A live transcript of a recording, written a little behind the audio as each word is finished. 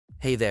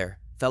Hey there,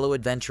 fellow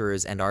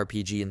adventurers and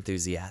RPG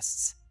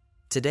enthusiasts.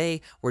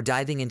 Today, we're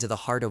diving into the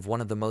heart of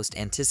one of the most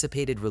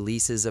anticipated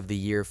releases of the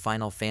year,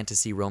 Final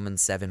Fantasy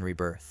VII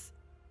Rebirth.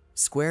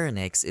 Square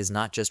Enix is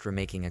not just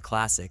remaking a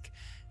classic,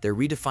 they're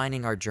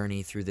redefining our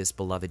journey through this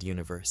beloved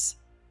universe.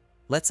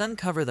 Let's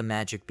uncover the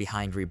magic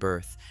behind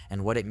Rebirth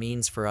and what it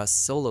means for us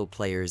solo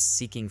players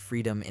seeking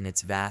freedom in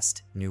its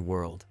vast, new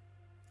world.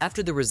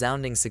 After the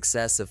resounding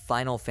success of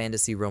Final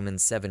Fantasy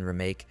VII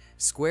Remake,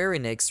 Square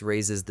Enix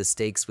raises the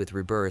stakes with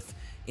Rebirth,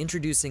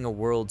 introducing a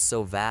world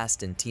so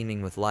vast and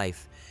teeming with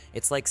life,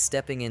 it's like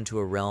stepping into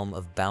a realm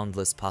of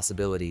boundless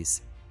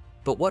possibilities.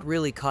 But what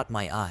really caught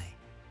my eye?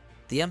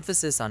 The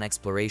emphasis on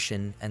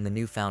exploration and the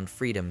newfound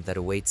freedom that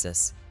awaits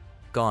us.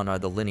 Gone are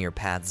the linear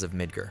paths of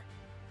Midgar.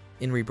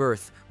 In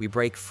Rebirth, we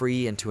break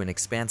free into an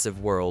expansive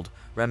world,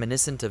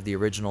 reminiscent of the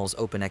original's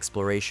open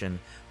exploration,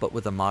 but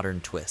with a modern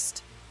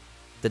twist.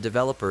 The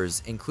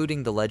developers,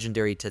 including the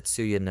legendary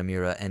Tetsuya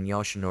Nomura and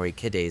Yoshinori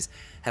Kides,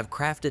 have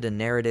crafted a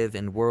narrative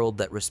and world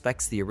that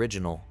respects the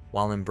original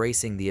while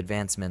embracing the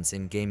advancements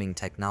in gaming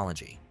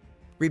technology.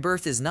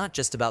 Rebirth is not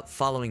just about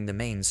following the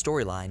main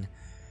storyline.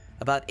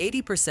 About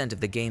 80% of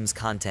the game's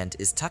content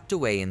is tucked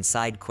away in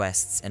side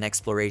quests and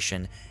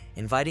exploration,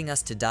 inviting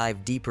us to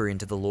dive deeper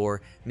into the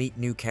lore, meet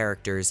new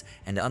characters,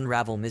 and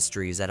unravel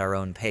mysteries at our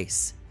own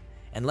pace.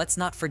 And let's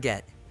not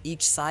forget,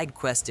 each side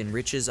quest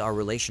enriches our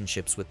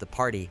relationships with the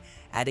party,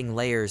 adding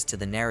layers to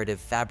the narrative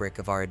fabric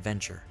of our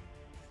adventure.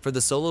 For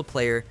the solo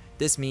player,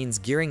 this means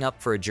gearing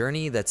up for a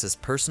journey that's as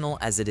personal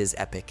as it is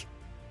epic.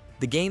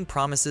 The game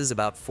promises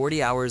about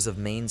 40 hours of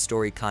main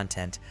story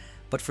content,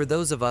 but for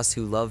those of us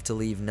who love to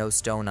leave no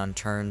stone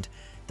unturned,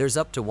 there's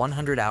up to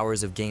 100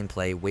 hours of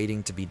gameplay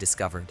waiting to be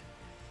discovered.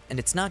 And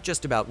it's not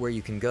just about where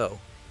you can go,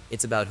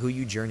 it's about who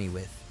you journey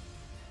with.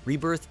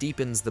 Rebirth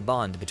deepens the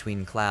bond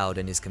between Cloud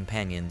and his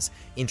companions,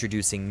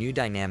 introducing new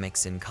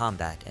dynamics in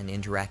combat and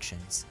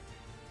interactions.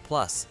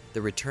 Plus,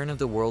 the return of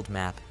the world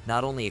map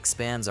not only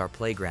expands our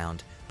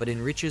playground, but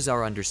enriches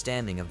our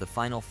understanding of the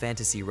Final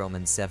Fantasy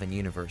VII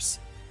universe.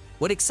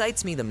 What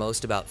excites me the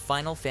most about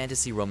Final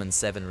Fantasy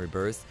VII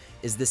Rebirth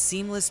is the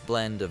seamless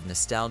blend of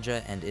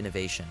nostalgia and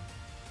innovation.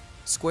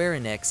 Square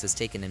Enix has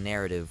taken a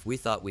narrative we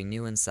thought we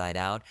knew inside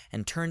out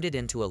and turned it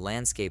into a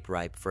landscape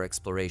ripe for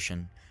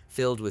exploration,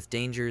 filled with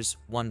dangers,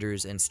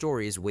 wonders, and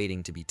stories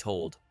waiting to be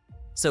told.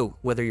 So,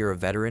 whether you're a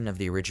veteran of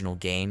the original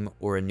game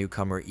or a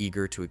newcomer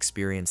eager to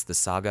experience the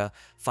saga,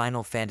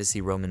 Final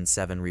Fantasy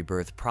VII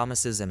Rebirth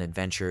promises an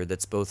adventure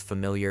that's both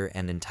familiar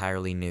and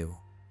entirely new.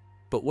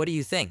 But what do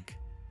you think?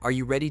 Are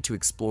you ready to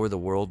explore the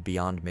world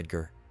beyond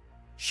Midgar?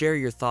 Share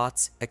your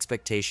thoughts,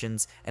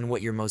 expectations, and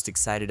what you're most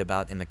excited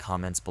about in the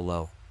comments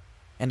below.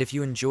 And if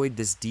you enjoyed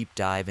this deep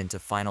dive into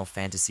Final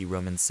Fantasy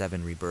VII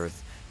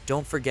Rebirth,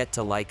 don't forget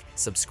to like,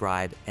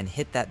 subscribe, and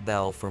hit that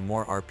bell for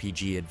more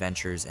RPG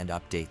adventures and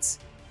updates.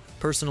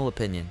 Personal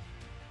opinion.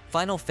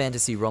 Final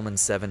Fantasy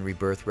VII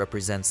Rebirth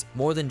represents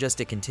more than just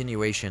a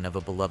continuation of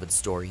a beloved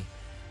story.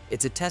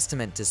 It's a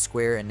testament to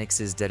Square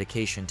Enix's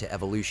dedication to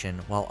evolution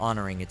while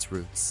honoring its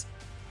roots.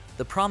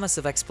 The promise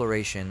of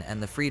exploration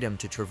and the freedom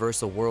to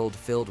traverse a world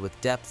filled with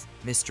depth,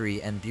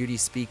 mystery, and beauty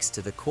speaks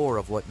to the core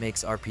of what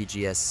makes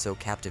RPGs so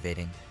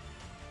captivating.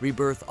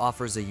 Rebirth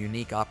offers a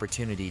unique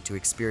opportunity to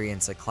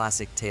experience a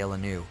classic tale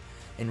anew,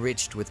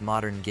 enriched with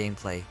modern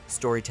gameplay,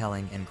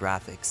 storytelling, and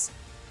graphics.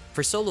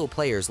 For solo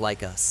players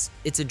like us,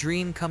 it's a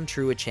dream come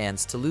true, a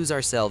chance to lose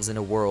ourselves in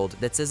a world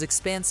that's as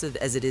expansive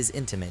as it is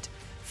intimate,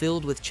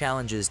 filled with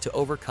challenges to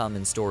overcome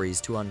and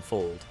stories to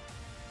unfold.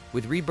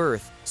 With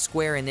Rebirth,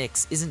 Square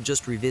Enix isn't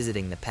just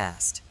revisiting the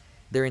past.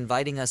 They're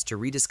inviting us to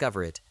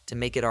rediscover it, to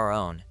make it our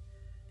own.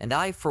 And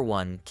I, for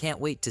one,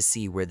 can't wait to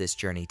see where this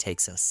journey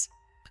takes us.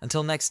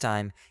 Until next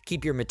time,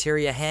 keep your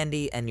materia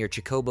handy and your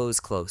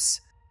chocobos close.